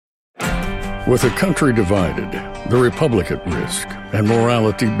With a country divided, the republic at risk, and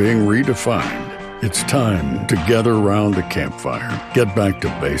morality being redefined, it's time to gather around a campfire, get back to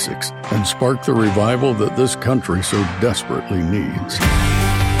basics, and spark the revival that this country so desperately needs.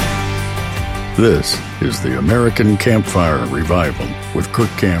 This is the American Campfire Revival with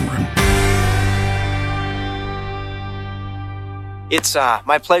Kirk Cameron. It's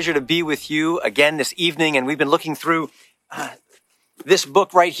my pleasure to be with you again this evening, and we've been looking through this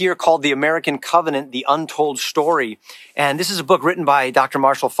book right here called The American Covenant, The Untold Story. And this is a book written by Dr.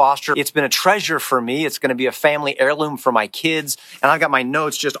 Marshall Foster. It's been a treasure for me. It's going to be a family heirloom for my kids. And I've got my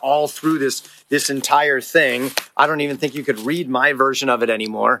notes just all through this entire thing. I don't even think you could read my version of it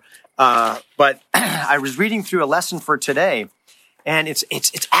anymore. But I was reading through a lesson for today, and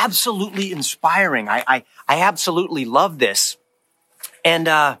it's absolutely inspiring. I absolutely love this. And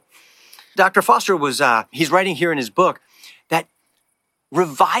Dr. Foster he's writing here in his book that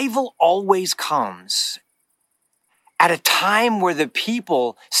revival always comes at a time where the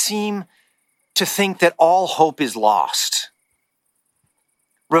people seem to think that all hope is lost.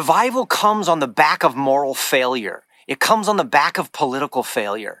 Revival comes on the back of moral failure. It comes on the back of political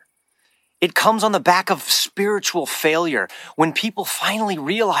failure. It comes on the back of spiritual failure when people finally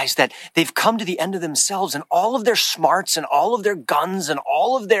realize that they've come to the end of themselves and all of their smarts and all of their guns and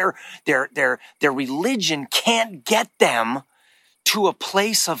all of their religion can't get them to a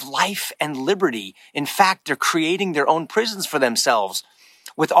place of life and liberty. In fact, they're creating their own prisons for themselves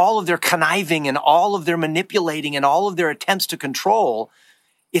with all of their conniving and all of their manipulating and all of their attempts to control.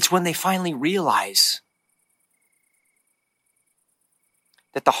 It's when they finally realize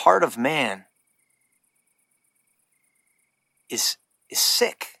that the heart of man is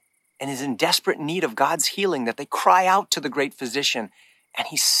sick and is in desperate need of God's healing, that they cry out to the great physician, and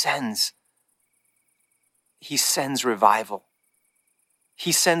he sends revival.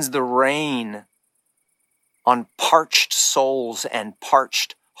 He sends the rain on parched souls and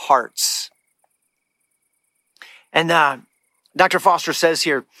parched hearts. And Dr. Foster says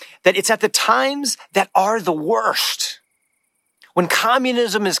here that it's at the times that are the worst, when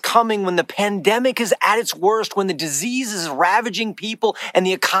communism is coming, when the pandemic is at its worst, when the disease is ravaging people and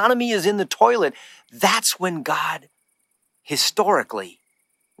the economy is in the toilet, that's when God historically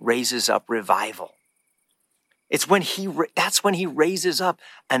raises up revival. That's when he raises up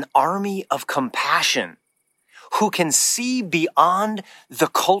an army of compassion who can see beyond the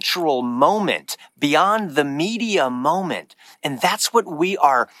cultural moment, beyond the media moment. And that's what we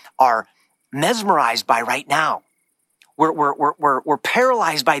are mesmerized by right now. We're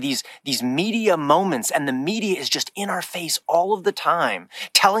paralyzed by these media moments, and the media is just in our face all of the time,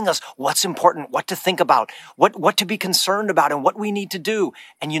 telling us what's important, what to think about, what to be concerned about, and what we need to do.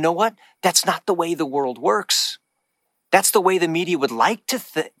 And you know what? That's not the way the world works. That's the way the media would like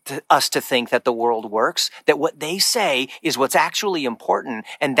us to think that the world works, that what they say is what's actually important,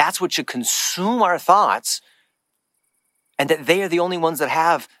 and that's what should consume our thoughts, and that they are the only ones that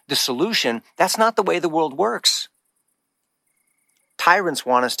have the solution. That's not the way the world works. Tyrants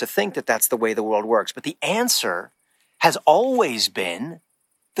want us to think that that's the way the world works. But the answer has always been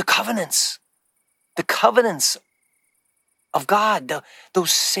the covenants of God,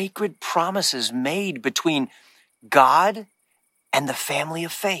 those sacred promises made between God and the family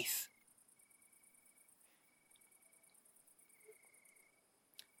of faith.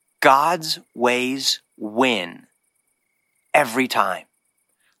 God's ways win every time.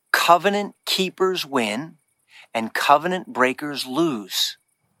 Covenant keepers win, and covenant breakers lose.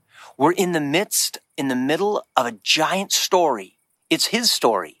 We're in the middle of a giant story. It's his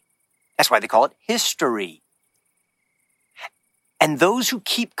story. That's why they call it history. And those who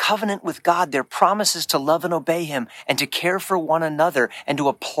keep covenant with God, their promises to love and obey him and to care for one another and to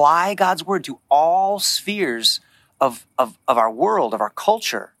apply God's word to all spheres of our world, of our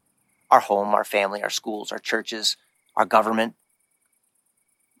culture, our home, our family, our schools, our churches, our government.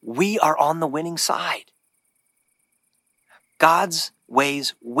 We are on the winning side. God's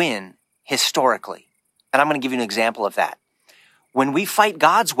ways win historically. And I'm going to give you an example of that. When we fight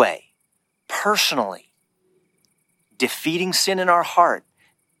God's way, personally, defeating sin in our heart,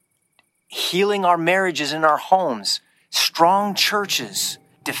 healing our marriages in our homes, strong churches,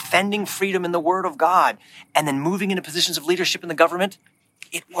 defending freedom in the Word of God, and then moving into positions of leadership in the government,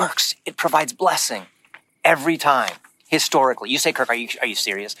 it works. It provides blessing every time. Historically. You say, Kirk, are you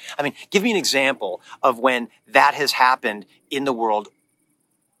serious? I mean, give me an example of when that has happened in the world,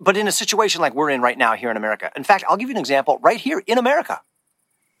 but in a situation like we're in right now here in America. In fact, I'll give you an example right here in America.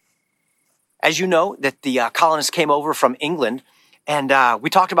 As you know, that the colonists came over from England, And we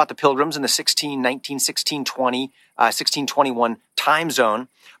talked about the Pilgrims in the 1619, 1620, 1621 time zone.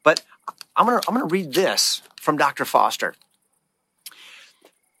 But I'm gonna read this from Dr. Foster.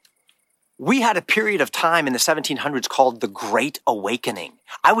 We had a period of time in the 1700s called the Great Awakening.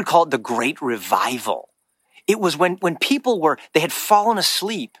 I would call it the Great Revival. It was when people they had fallen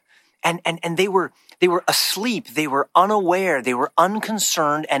asleep and they were asleep, they were unaware, they were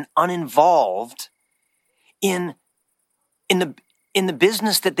unconcerned and uninvolved in the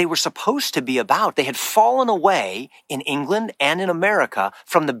business that they were supposed to be about. They had fallen away in England and in America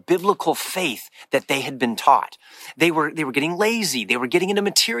from the biblical faith that they had been taught. They were getting lazy. They were getting into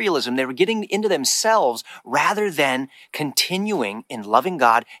materialism. They were getting into themselves rather than continuing in loving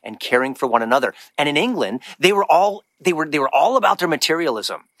God and caring for one another. And in England, they were all about their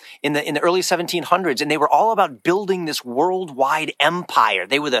materialism in the early 1700s, and they were all about building this worldwide empire.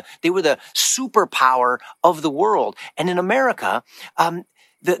 They were the superpower of the world. And in America,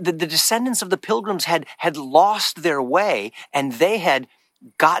 the descendants of the Pilgrims had lost their way, and they had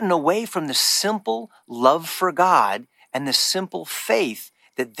gotten away from the simple love for God and the simple faith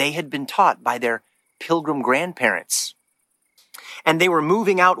that they had been taught by their Pilgrim grandparents. And they were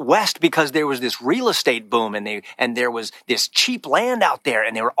moving out west because there was this real estate boom and there was this cheap land out there,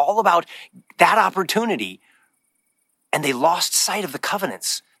 and they were all about that opportunity. And they lost sight of the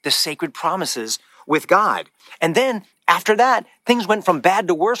covenants, the sacred promises with God. And then after that, things went from bad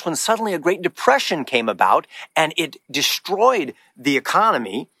to worse when suddenly a Great Depression came about and it destroyed the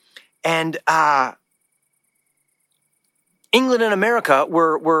economy. And England and America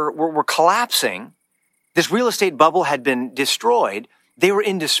were collapsing. This real estate bubble had been destroyed. They were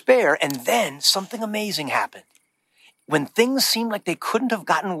in despair. And then something amazing happened. When things seemed like they couldn't have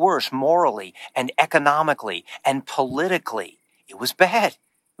gotten worse morally and economically and politically, it was bad.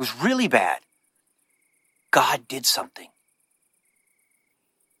 It was really bad. God did something.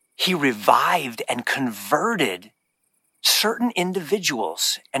 He revived and converted certain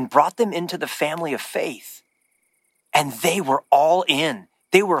individuals and brought them into the family of faith. And they were all in.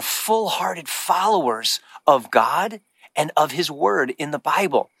 They were full-hearted followers of God and of his word in the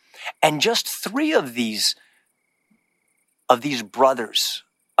Bible. And just 3 of these brothers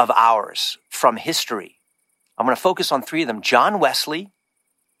of ours from history, I'm going to focus on 3 of them: John Wesley,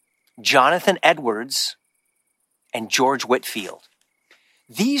 Jonathan Edwards, and George Whitefield.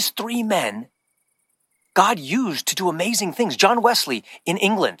 These 3 men God used to do amazing things. John Wesley in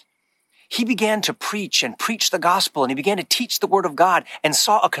England, he began to preach the gospel, and he began to teach the word of God and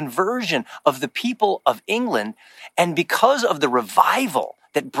saw a conversion of the people of England. And because of the revival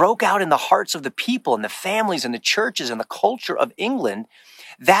that broke out in the hearts of the people and the families and the churches and the culture of England,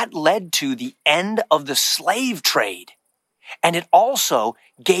 that led to the end of the slave trade. And it also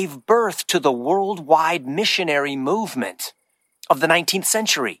gave birth to the worldwide missionary movement of the 19th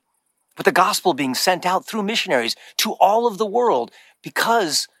century, with the gospel being sent out through missionaries to all of the world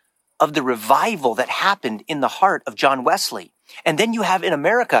because of the revival that happened in the heart of John Wesley. And then you have in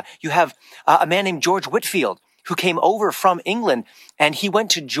America, you have a man named George Whitefield, who came over from England, and he went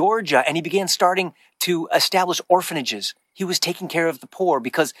to Georgia and he began starting to establish orphanages. He was taking care of the poor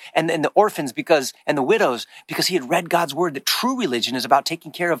and the orphans and the widows, because he had read God's word that true religion is about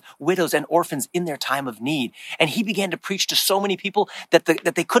taking care of widows and orphans in their time of need. And he began to preach to so many people that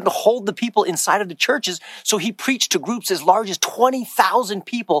they couldn't hold the people inside of the churches. So he preached to groups as large as 20,000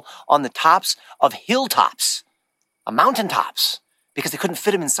 people on the tops of hilltops, mountaintops, because they couldn't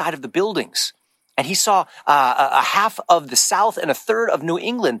fit them inside of the buildings. And he saw a half of the South and a third of New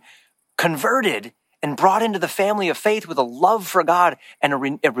England converted and brought into the family of faith with a love for God and a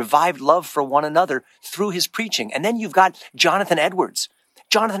revived love for one another through his preaching. And then you've got Jonathan Edwards.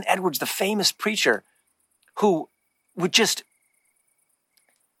 Jonathan Edwards, the famous preacher, who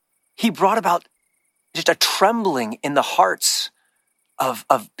he brought about just a trembling in the hearts of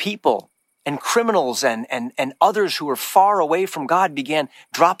people. And criminals and others who were far away from God began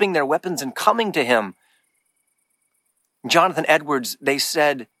dropping their weapons and coming to him. Jonathan Edwards,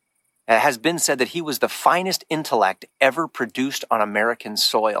 has been said that he was the finest intellect ever produced on American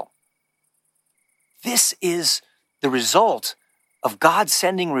soil. This is the result of God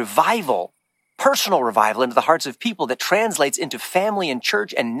sending revival, personal revival, into the hearts of people that translates into family and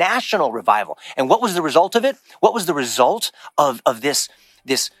church and national revival. And what was the result of it? What was the result of this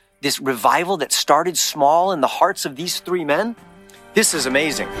revival that started small in the hearts of these 3 men? This is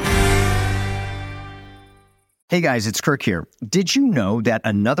amazing. Hey guys, it's Kirk here. Did you know that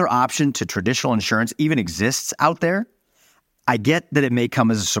another option to traditional insurance even exists out there? I get that it may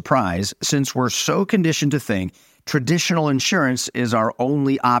come as a surprise since we're so conditioned to think traditional insurance is our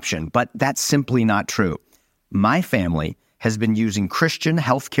only option, but that's simply not true. My family has been using Christian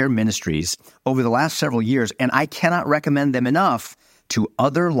healthcare ministries over the last several years, and I cannot recommend them enough to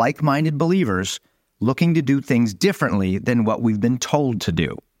other like-minded believers looking to do things differently than what we've been told to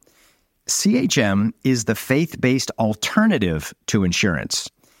do. CHM is the faith-based alternative to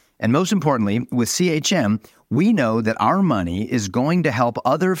insurance. And most importantly, with CHM, we know that our money is going to help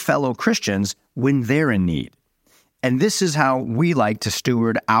other fellow Christians when they're in need. And this is how we like to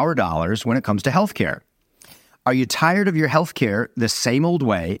steward our dollars when it comes to healthcare. Are you tired of your healthcare the same old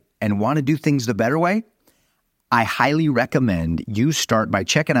way and want to do things the better way? I highly recommend you start by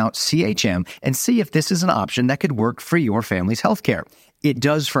checking out CHM and see if this is an option that could work for your family's healthcare. It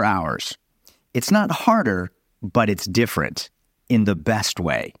does for ours. It's not harder, but it's different in the best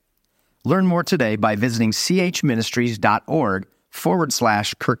way. Learn more today by visiting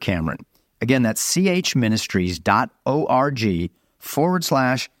chministries.org/Kirk Cameron. Again, that's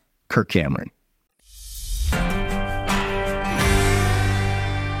chministries.org/Kirk Cameron.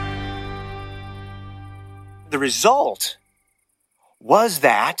 The result was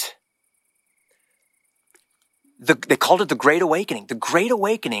that they called it the Great Awakening. The Great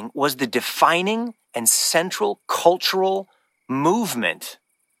Awakening was the defining and central cultural movement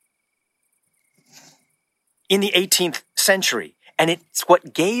in the 18th century. And it's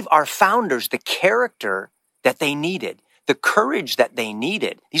what gave our founders the character that they needed, the courage that they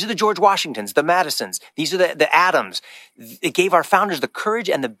needed. These are the George Washingtons, the Madisons. These are the Adams. It gave our founders the courage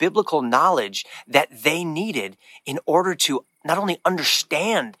and the biblical knowledge that they needed in order to not only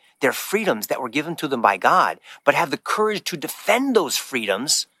understand their freedoms that were given to them by God, but have the courage to defend those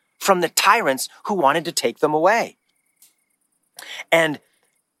freedoms from the tyrants who wanted to take them away. And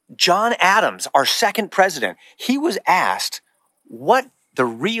John Adams, our second president, he was asked what the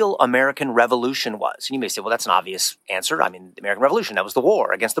real American Revolution was. And you may say, well, that's an obvious answer. I mean, the American Revolution, that was the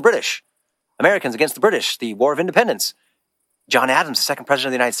war against the British. Americans against the British, the War of Independence. John Adams, the second president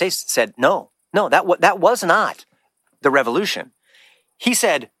of the United States, said, no, that was not the revolution. He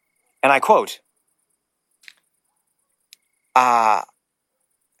said, and I quote,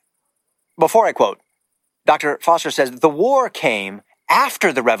 before I quote, Dr. Foster says, the war came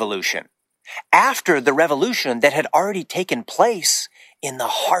after the revolution that had already taken place in the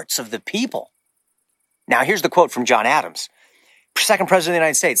hearts of the people. Now, here's the quote from John Adams. Second president of the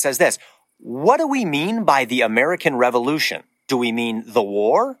United States says this, what do we mean by the American Revolution? Do we mean the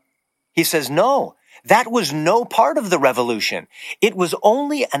war? He says, no, that was no part of the revolution. It was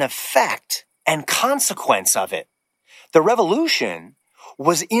only an effect and consequence of it. The revolution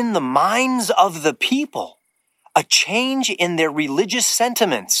was in the minds of the people, a change in their religious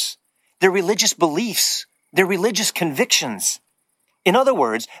sentiments, their religious beliefs, their religious convictions. In other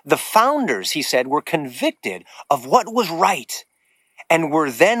words, the founders, he said, were convicted of what was right and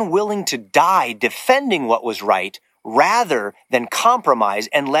were then willing to die defending what was right rather than compromise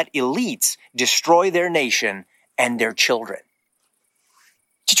and let elites destroy their nation and their children.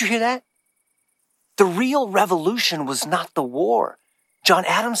 Did you hear that? The real revolution was not the war. John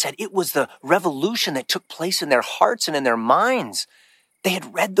Adams said it was the revolution that took place in their hearts and in their minds. They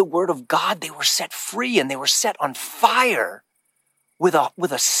had read the word of God. They were set free and they were set on fire with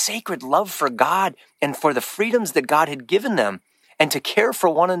a sacred love for God and for the freedoms that God had given them and to care for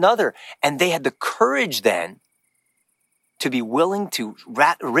one another. And they had the courage then to be willing to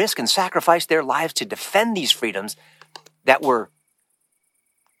risk and sacrifice their lives to defend these freedoms that the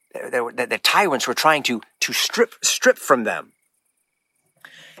tyrants were trying to strip from them.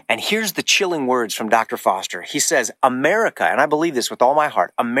 And here's the chilling words from Dr. Foster. He says, America, and I believe this with all my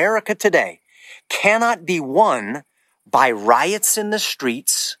heart, America today cannot be won by riots in the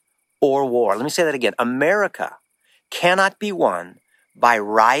streets or war. Let me say that again. America cannot be won by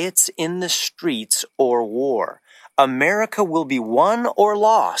riots in the streets or war. America will be won or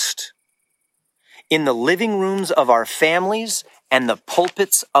lost in the living rooms of our families and the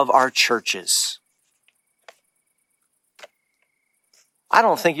pulpits of our churches. I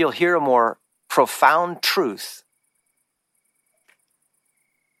don't think you'll hear a more profound truth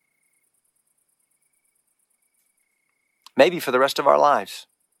maybe for the rest of our lives.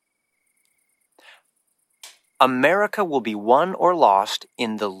 America will be won or lost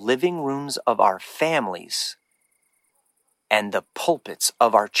in the living rooms of our families and the pulpits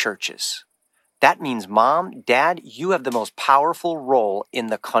of our churches. That means, Mom, Dad, you have the most powerful role in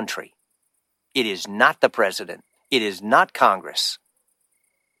the country. It is not the president. It is not Congress.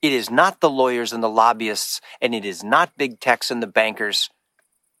 It is not the lawyers and the lobbyists, and it is not big techs and the bankers.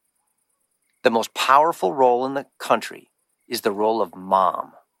 The most powerful role in the country is the role of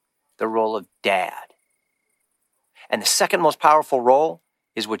mom, the role of dad. And the second most powerful role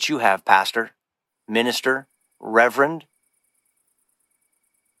is what you have, pastor, minister, reverend,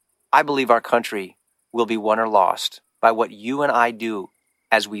 I believe our country will be won or lost by what you and I do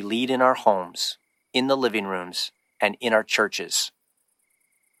as we lead in our homes, in the living rooms, and in our churches.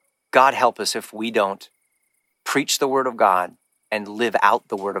 God help us if we don't preach the Word of God and live out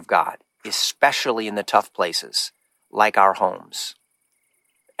the Word of God, especially in the tough places like our homes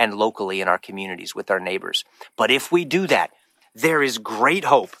and locally in our communities with our neighbors. But if we do that, there is great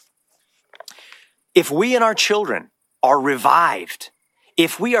hope. If we and our children are revived,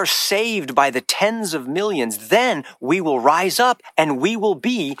 if we are saved by the tens of millions, then we will rise up and we will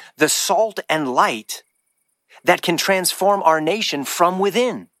be the salt and light that can transform our nation from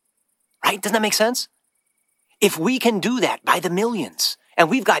within. Right? Doesn't that make sense? If we can do that by the millions, and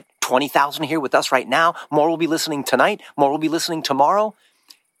we've got 20,000 here with us right now, more will be listening tonight, more will be listening tomorrow.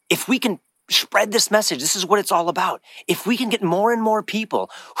 If we can spread this message, this is what it's all about. If we can get more and more people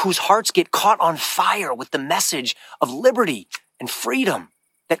whose hearts get caught on fire with the message of liberty and freedom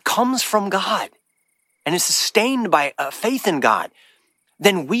that comes from God and is sustained by faith in God,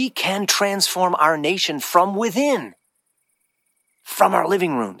 then we can transform our nation from within, from our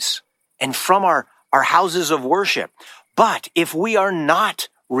living rooms and from our houses of worship. But if we are not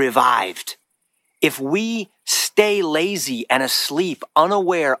revived, if we stay lazy and asleep,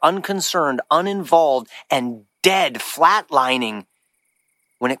 unaware, unconcerned, uninvolved, and dead, flatlining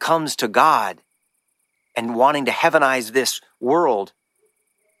when it comes to God and wanting to heavenize this world,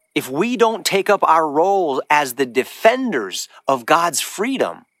 if we don't take up our role as the defenders of God's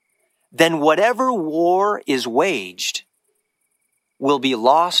freedom, then whatever war is waged will be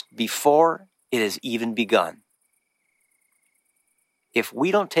lost before it has even begun. If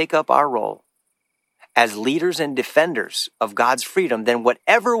we don't take up our role as leaders and defenders of God's freedom, then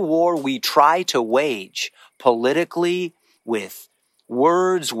whatever war we try to wage politically, with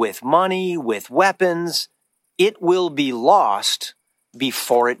words, with money, with weapons, it will be lost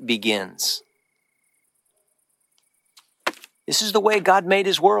before it begins. This is the way God made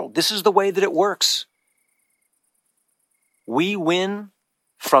his world. This is the way that it works. We win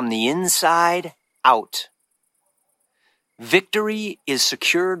from the inside out. Victory is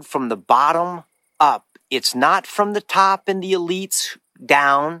secured from the bottom up. It's not from the top and the elites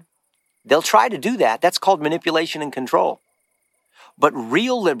down. They'll try to do that. That's called manipulation and control. But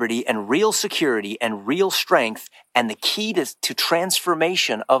real liberty and real security and real strength and the key to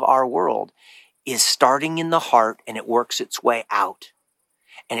transformation of our world is starting in the heart, and it works its way out.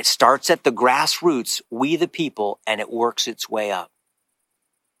 And it starts at the grassroots, we the people, and it works its way up.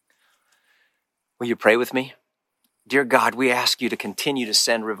 Will you pray with me? Dear God, we ask you to continue to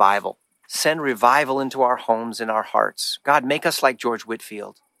send revival. Send revival into our homes and our hearts. God, make us like George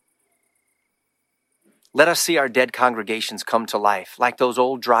Whitefield. Let us see our dead congregations come to life, like those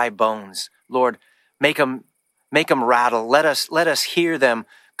old dry bones. Lord, make them rattle. Let us hear them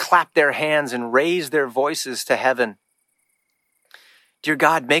clap their hands and raise their voices to heaven. Dear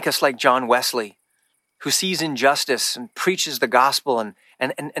God, make us like John Wesley, who sees injustice and preaches the gospel,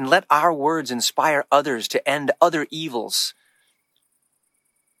 and let our words inspire others to end other evils,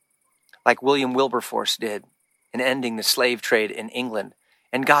 like William Wilberforce did in ending the slave trade in England.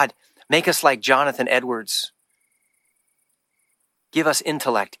 And God, make us like Jonathan Edwards. Give us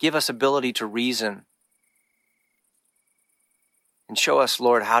intellect, give us ability to reason, and show us,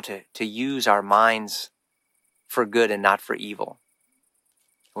 Lord, how to use our minds for good and not for evil.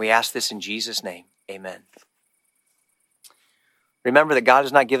 We ask this in Jesus' name. Amen. Remember that God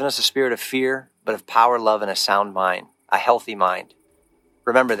has not given us a spirit of fear, but of power, love, and a sound mind, a healthy mind.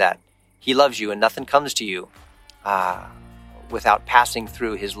 Remember that. He loves you, and nothing comes to you without passing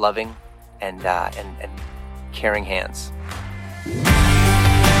through his loving and caring hands.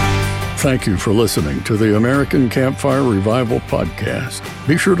 Thank you for listening to the American Campfire Revival Podcast.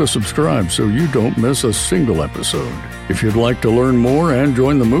 Be sure to subscribe so you don't miss a single episode. If you'd like to learn more and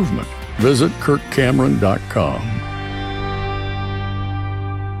join the movement, visit kirkcameron.com.